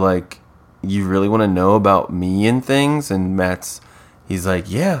 so like, you really want to know about me and things? And he's like,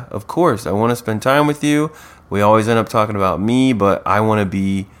 yeah, of course. I want to spend time with you. We always end up talking about me, but I want to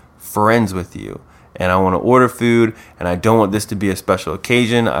be friends with you. And I want to order food, and I don't want this to be a special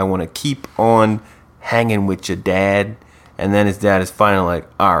occasion. I want to keep on hanging with your dad. And then his dad is finally like,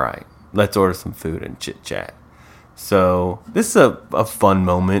 all right, let's order some food and chit chat. So this is a fun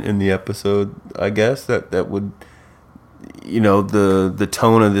moment in the episode, I guess, that would, the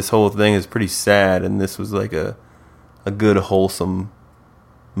tone of this whole thing is pretty sad, and this was like a good, wholesome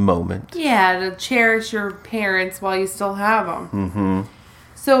moment. Yeah, to cherish your parents while you still have them. Mm-hmm.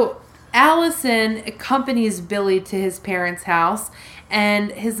 So Allison accompanies Billy to his parents' house,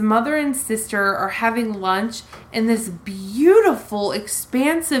 and his mother and sister are having lunch in this beautiful,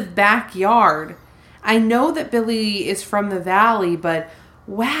 expansive backyard. I know that Billy is from the valley, but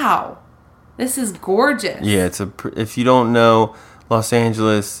wow, this is gorgeous. Yeah, if you don't know, Los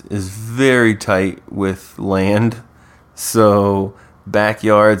Angeles is very tight with land, so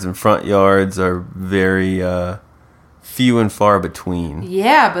backyards and front yards are very few and far between.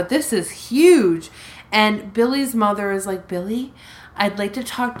 Yeah, but this is huge. And Billy's mother is like, Billy, I'd like to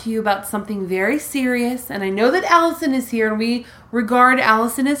talk to you about something very serious. And I know that Allison is here, and we regard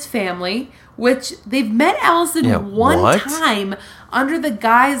Allison as family, which they've met Allison one time under the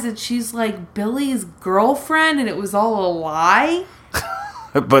guise that she's like Billy's girlfriend, and it was all a lie.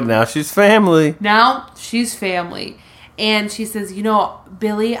 But now she's family. Now she's family. And she says,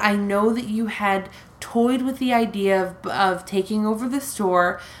 Billy, I know that you had toyed with the idea of taking over the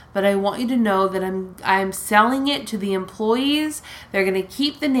store, but I want you to know that I'm selling it to the employees. They're going to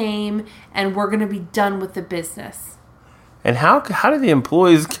keep the name, and we're going to be done with the business. And how do the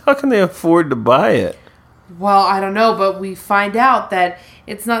employees, how can they afford to buy it? Well, I don't know, but we find out that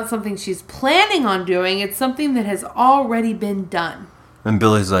it's not something she's planning on doing. It's something that has already been done. And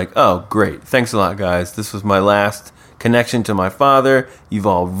Billy's like, oh, great. Thanks a lot, guys. This was my last connection to my father. You've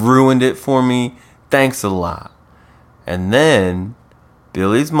all ruined it for me. Thanks a lot. And then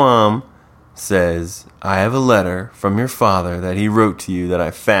Billy's mom says, I have a letter from your father that he wrote to you that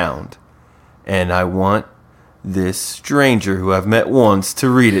I found. And I want this stranger who I've met once to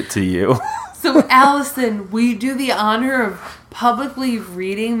read it to you. So, Allison, will you do the honor of publicly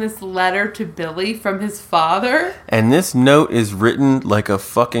reading this letter to Billy from his father? And this note is written like a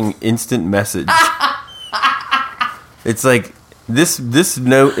fucking instant message. It's like, this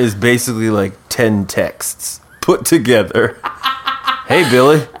note is basically like 10 texts put together. Hey,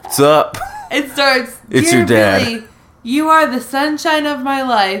 Billy, what's up? It starts, It's Dear your dad. Billy, you are the sunshine of my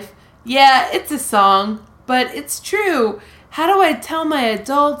life. Yeah, it's a song, but it's true. How do I tell my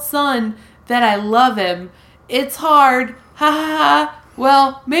adult son that I love him? It's hard. Ha ha ha.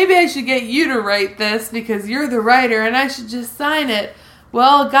 Well, maybe I should get you to write this because you're the writer and I should just sign it.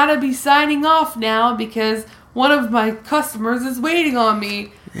 Well, gotta be signing off now because one of my customers is waiting on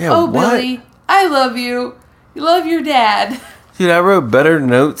me. Yeah, oh, what? Billy, I love you. You love your dad. Dude, I wrote better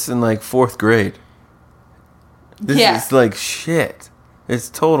notes in like 4th grade. This Yeah. is like shit. It's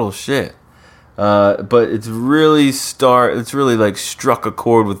total shit. But it's really like struck a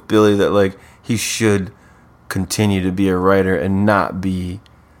chord with Billy that like he should continue to be a writer and not be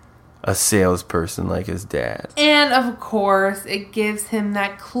a salesperson like his dad. And of course, it gives him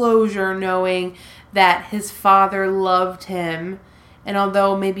that closure knowing that his father loved him. And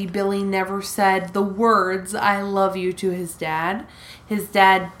although maybe Billy never said the words, I love you, to his dad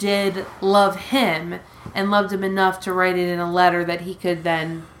did love him and loved him enough to write it in a letter that he could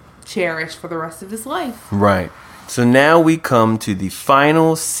then cherish for the rest of his life. Right. So now we come to the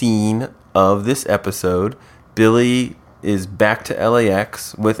final scene of this episode. Billy is back to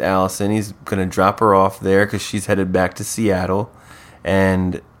LAX with Allison. He's going to drop her off there because she's headed back to Seattle.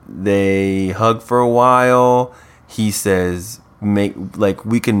 And they hug for a while. He says,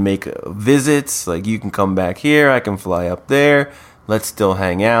 we can make visits. Like, you can come back here. I can fly up there. Let's still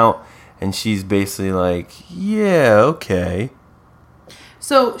hang out. And she's basically like, yeah, okay.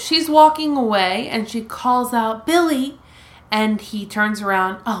 So she's walking away and she calls out, Billy. And he turns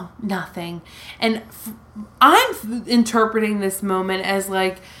around, oh, nothing. And I'm interpreting this moment as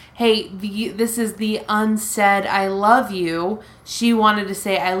like, hey, this is the unsaid I love you. She wanted to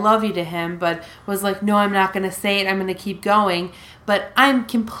say I love you to him, but was like, no, I'm not going to say it. I'm going to keep going. But I'm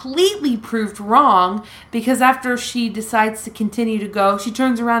completely proved wrong because after she decides to continue to go, she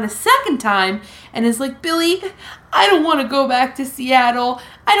turns around a second time and is like, Billy, I don't want to go back to Seattle.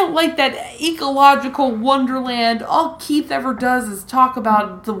 I don't like that ecological wonderland. All Keith ever does is talk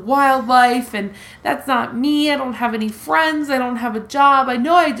about the wildlife, and that's not me. I don't have any friends. I don't have a job. I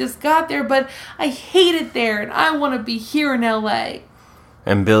know I just got there, but I hate it there, and I want to be here in LA.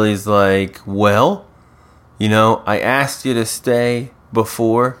 And Billy's like, well, you know, I asked you to stay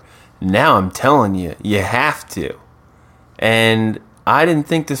before. Now I'm telling you, you have to. And I didn't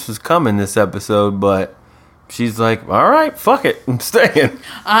think this was coming this episode, but she's like, all right, fuck it, I'm staying.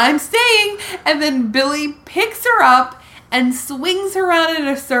 I'm staying. And then Billy picks her up and swings her around in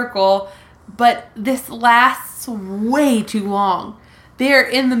a circle, but this lasts way too long. They're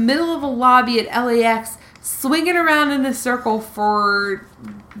in the middle of a lobby at LAX, swinging around in a circle for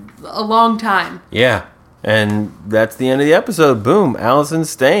a long time. Yeah. And that's the end of the episode. Boom.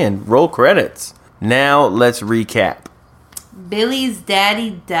 Allison's staying. Roll credits. Now let's recap. Billy's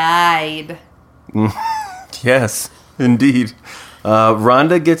daddy died. Yes, indeed.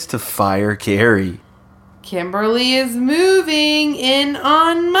 Rhonda gets to fire Carrie. Kimberly is moving in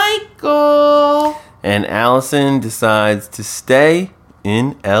on Michael. And Allison decides to stay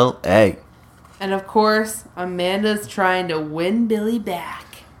in L.A. And of course, Amanda's trying to win Billy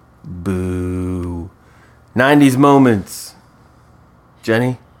back. Boo. 90s moments.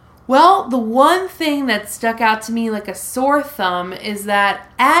 Jenny? Well, the one thing that stuck out to me like a sore thumb is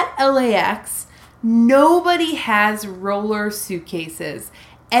that at LAX, nobody has roller suitcases.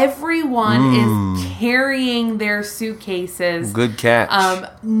 Everyone is carrying their suitcases. Good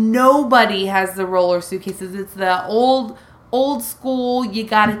catch. Nobody has the roller suitcases. It's the old school. You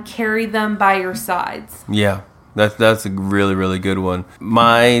got to carry them by your sides. Yeah. That's a really, really good one.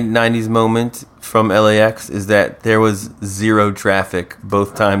 My 90s moment from LAX is that there was zero traffic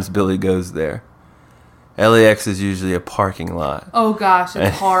both times Billy goes there. LAX is usually a parking lot. Oh gosh,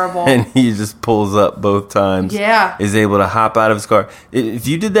 it's horrible. And he just pulls up both times. Yeah. Is able to hop out of his car. If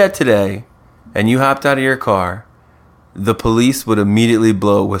you did that today and you hopped out of your car, the police would immediately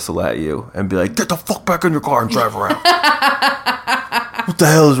blow a whistle at you and be like, get the fuck back in your car and drive around. What the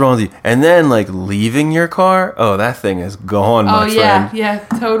hell is wrong with you? And then, like, leaving your car, oh, that thing is gone, my friend. Yeah,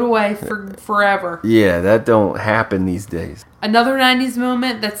 towed away for forever. Yeah, that don't happen these days. Another 90s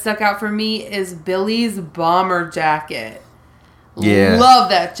moment that stuck out for me is Billy's bomber jacket. Yeah. Love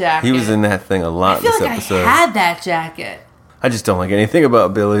that jacket. He was in that thing a lot I feel this like episode. I had that jacket. I just don't like anything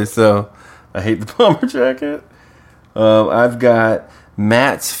about Billy, so I hate the bomber jacket. I've got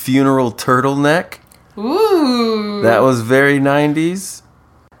Matt's funeral turtleneck. Ooh. That was very 90s.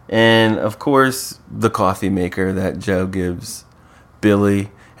 And, of course, the coffee maker that Joe gives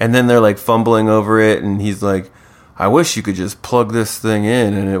Billy. And then they're, like, fumbling over it, and he's like, I wish you could just plug this thing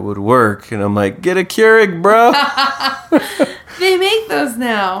in and it would work. And I'm like, get a Keurig, bro. They make those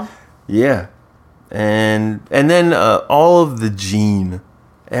now. Yeah. And then all of the Gene.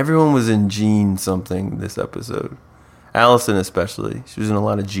 Everyone was in Gene something this episode. Allison especially. She was in a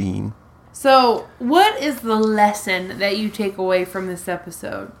lot of Gene. So, what is the lesson that you take away from this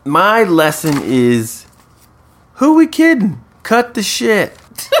episode? My lesson is, who we kidding? Cut the shit.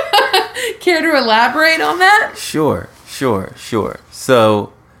 Care to elaborate on that? Sure.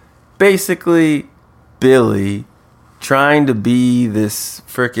 So, basically, Billy trying to be this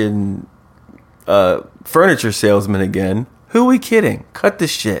frickin' furniture salesman again. Who we kidding? Cut the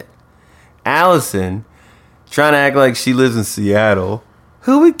shit. Allison trying to act like she lives in Seattle.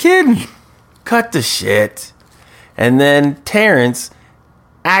 Who we kidding? Cut the shit. And then Terrence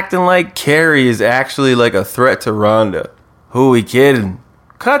acting like Carrie is actually like a threat to Rhonda. Who we kidding?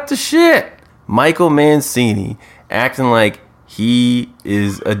 Cut the shit. Michael Mancini acting like he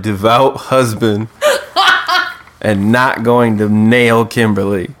is a devout husband and not going to nail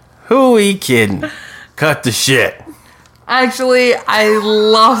Kimberly. Who we kidding? Cut the shit. Actually, I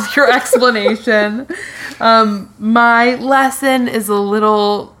love your explanation. My lesson is a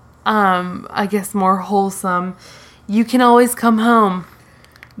little, I guess, more wholesome. You can always come home.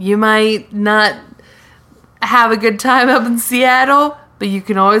 You might not have a good time up in Seattle, but you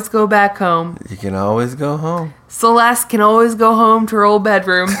can always go back home. You can always go home. Celeste can always go home to her old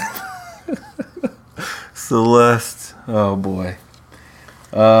bedroom. Celeste. Oh, boy.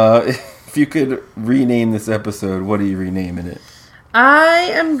 If you could rename this episode, what are you renaming it? I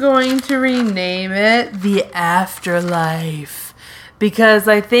am going to rename it The Afterlife. Because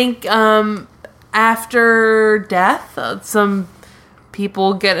I think after death, some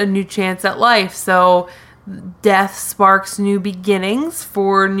people get a new chance at life. So death sparks new beginnings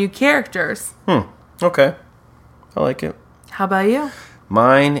for new characters. Okay. I like it. How about you?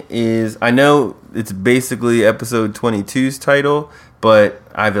 Mine is, I know it's basically episode 22's title, but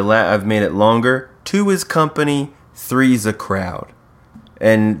I've made it longer. 2 is company, 3's a crowd.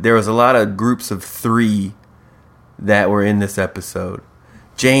 And there was a lot of groups of 3 that were in this episode.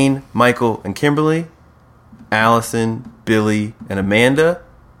 Jane, Michael, and Kimberly, Allison, Billy, and Amanda,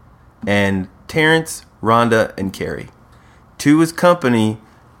 and Terrence, Rhonda, and Carrie. 2 is company.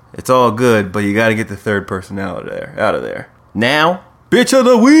 It's all good, but you got to get the third person out of there. Now, bitch of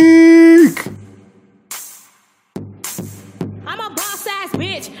the week. I'm a boss ass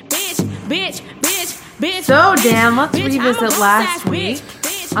bitch. So, Dan, let's revisit last week.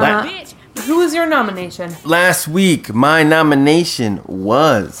 Who was your nomination? Last week, my nomination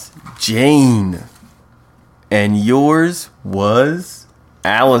was Jane. And yours was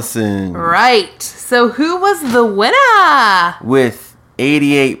Allison. Right. So, who was the winner? With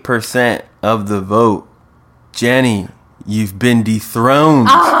 88% of the vote, Jenny, you've been dethroned.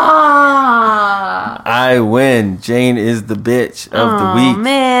 Ah! I win. Jane is the bitch of the week. Oh,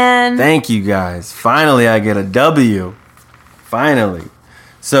 man. Thank you, guys. Finally, I get a W. Finally.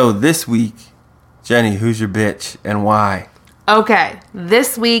 So this week, Jenny, who's your bitch and why? Okay,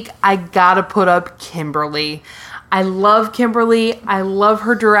 this week I gotta put up Kimberly. I love Kimberly. I love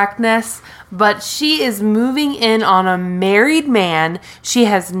her directness, but she is moving in on a married man. She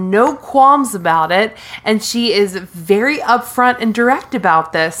has no qualms about it, and she is very upfront and direct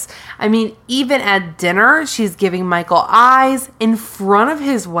about this. I mean, even at dinner, she's giving Michael eyes in front of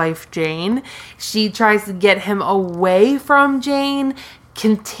his wife, Jane. She tries to get him away from Jane,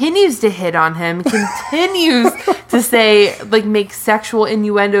 continues to hit on him, continues to say, like, make sexual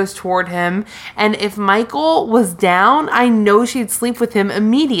innuendos toward him. And if Michael was down, I know she'd sleep with him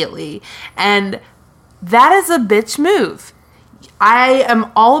immediately. And that is a bitch move. I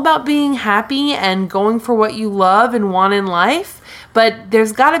am all about being happy and going for what you love and want in life, but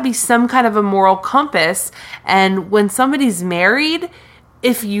there's got to be some kind of a moral compass. And when somebody's married,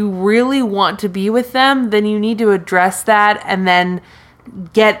 if you really want to be with them, then you need to address that and then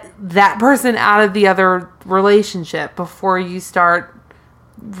get that person out of the other relationship before you start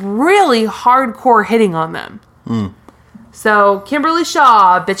really hardcore hitting on them. So, Kimberly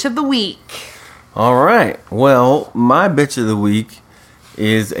Shaw, bitch of the week. All right. Well, my bitch of the week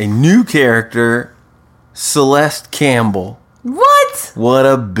is a new character, Celeste Campbell. What? What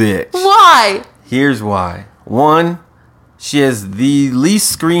a bitch. Why? Here's why. 1, She has the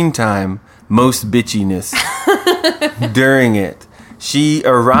least screen time, most bitchiness during it. She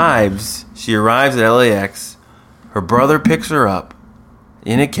arrives at LAX. Her brother picks her up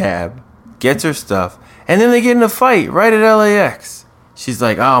in a cab, gets her stuff, and then they get in a fight right at LAX. She's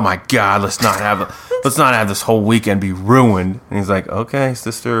like, "Oh my God, let's not have this whole weekend be ruined." And he's like, "Okay,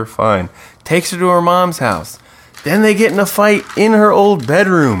 sister, fine." Takes her to her mom's house. Then they get in a fight in her old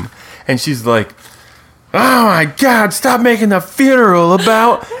bedroom, and she's like, "Oh my God, stop making the funeral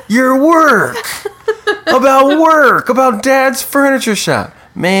about your work, about Dad's furniture shop."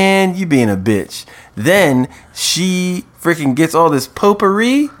 Man, you being a bitch. Then she freaking gets all this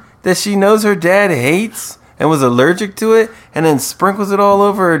potpourri that she knows her dad hates and was allergic to it, and then sprinkles it all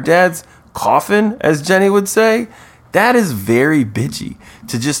over her dad's coffin, as Jenny would say. That is very bitchy,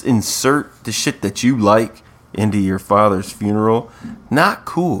 to just insert the shit that you like into your father's funeral. Not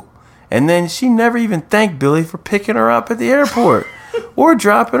cool. And then she never even thanked Billy for picking her up at the airport or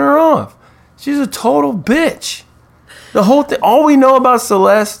dropping her off. She's a total bitch. The whole thing, all we know about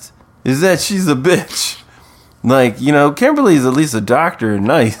Celeste is that she's a bitch. Like, you know, Kimberly's at least a doctor and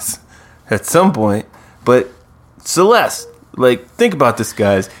nice at some point. But Celeste, like, think about this,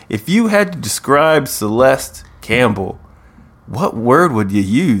 guys. If you had to describe Celeste Campbell, what word would you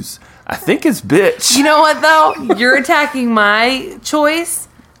use? I think it's bitch. You know what, though? You're attacking my choice.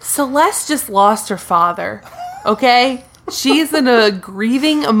 Celeste just lost her father, okay? She's in a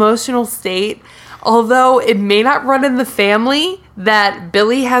grieving emotional state. Although it may not run in the family that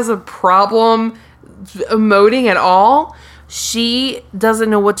Billy has a problem emoting at all, she doesn't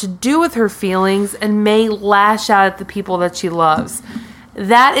know what to do with her feelings and may lash out at the people that she loves.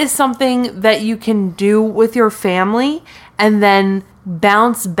 That is something that you can do with your family and then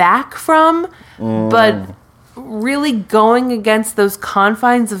bounce back from, but really going against those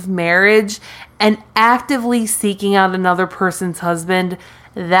confines of marriage and actively seeking out another person's husband,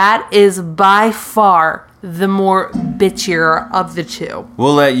 that is by far the more bitchier of the two.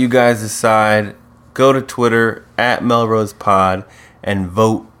 We'll let you guys decide. Go to Twitter at Melrose Pod and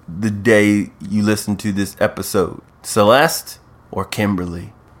vote the day you listen to this episode. Celeste or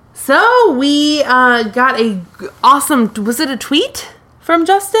Kimberly? So we got a awesome, was it a tweet from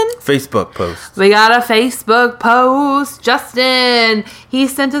Justin? Facebook post. We got a Facebook post. Justin, he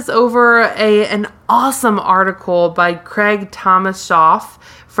sent us over an awesome article by Craig Thomas Schaff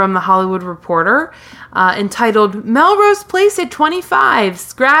from The Hollywood Reporter entitled Melrose Place at 25,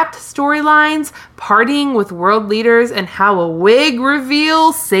 Scrapped Storylines, Partying with World Leaders, and How a Wig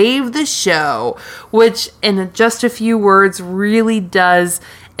Reveal Saved the Show, which in just a few words really does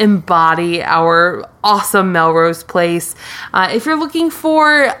embody our awesome Melrose Place. If you're looking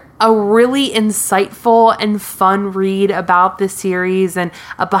for a really insightful and fun read about the series and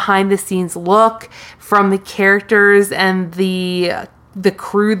a behind-the-scenes look from the characters and the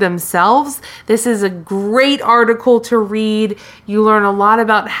crew themselves, this is a great article to read. You learn a lot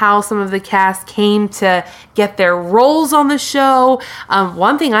about how some of the cast came to get their roles on the show.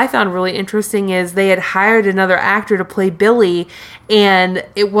 One thing I found really interesting is they had hired another actor to play Billy, and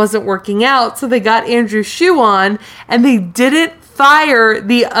it wasn't working out, so they got Andrew Shue on, and they didn't fire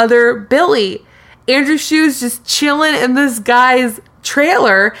the other Billy. Andrew Shue's just chilling in this guy's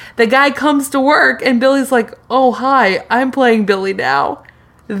trailer. The guy comes to work and Billy's like, "Oh, hi, I'm playing Billy now."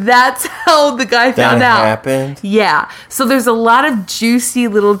 That's how the guy found out. That happened? Yeah. So there's a lot of juicy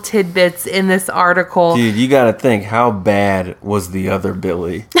little tidbits in this article. Dude, you gotta think, how bad was the other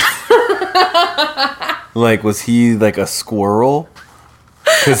Billy? Like, was he like a squirrel?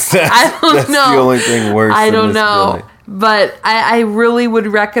 Because that's the only thing worse I than don't this know. Billy. But I really would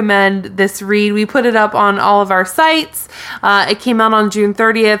recommend this read. We put it up on all of our sites. It came out on June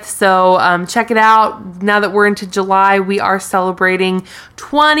 30th, so check it out. Now that we're into July, we are celebrating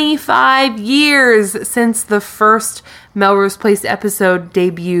 25 years since the first Melrose Place episode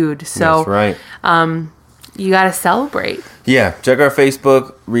debuted. So that's right. You got to celebrate. Yeah, check our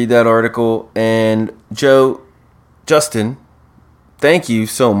Facebook, read that article, and Justin, thank you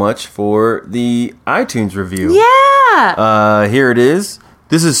so much for the iTunes review. Yeah. Here it is.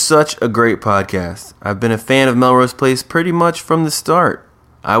 This is such a great podcast. I've been a fan of Melrose Place pretty much from the start.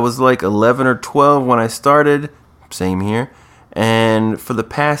 I was like 11 or 12 when I started. Same here. And for the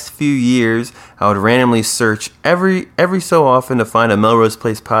past few years, I would randomly search every so often to find a Melrose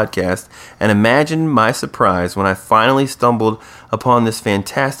Place podcast, and imagine my surprise when I finally stumbled upon this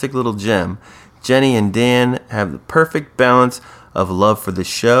fantastic little gem. Jenny and Dan have the perfect balance of love for the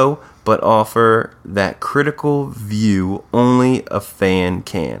show, but offer that critical view only a fan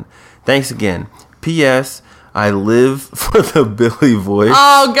can. Thanks again. P.S. I live for the Billy voice.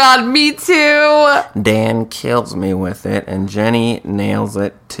 Oh, God, me too. Dan kills me with it, and Jenny nails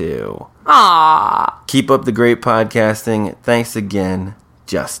it too. Aw. Keep up the great podcasting. Thanks again,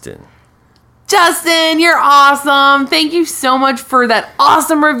 Justin. Justin, you're awesome. Thank you so much for that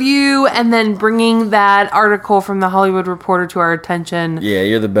awesome review and then bringing that article from the Hollywood Reporter to our attention. Yeah,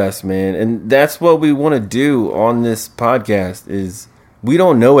 you're the best, man. And that's what we want to do on this podcast is we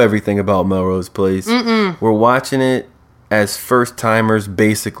don't know everything about Melrose Place. We're watching it as first timers,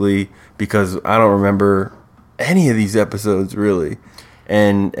 basically, because I don't remember any of these episodes really.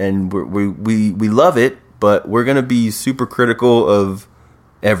 And we love it, but we're going to be super critical of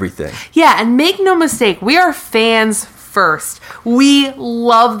everything. Yeah, and make no mistake, we are fans first. We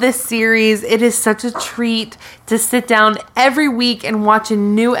love this series. It is such a treat to sit down every week and watch a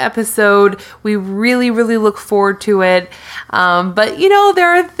new episode. We really, really look forward to it. But, you know, there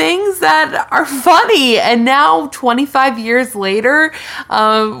are things that are funny. And now, 25 years later,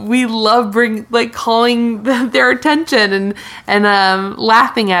 we love calling their attention and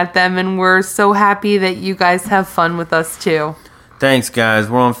laughing at them. And we're so happy that you guys have fun with us, too. Thanks, guys.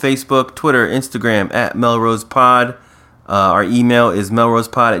 We're on Facebook, Twitter, Instagram at MelrosePod. Our email is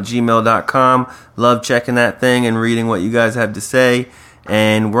melrosepod@gmail.com. Love checking that thing and reading what you guys have to say.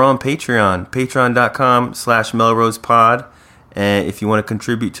 And we're on Patreon, patreon.com/MelrosePod. And if you want to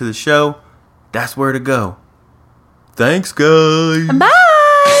contribute to the show, that's where to go. Thanks, guys. Bye.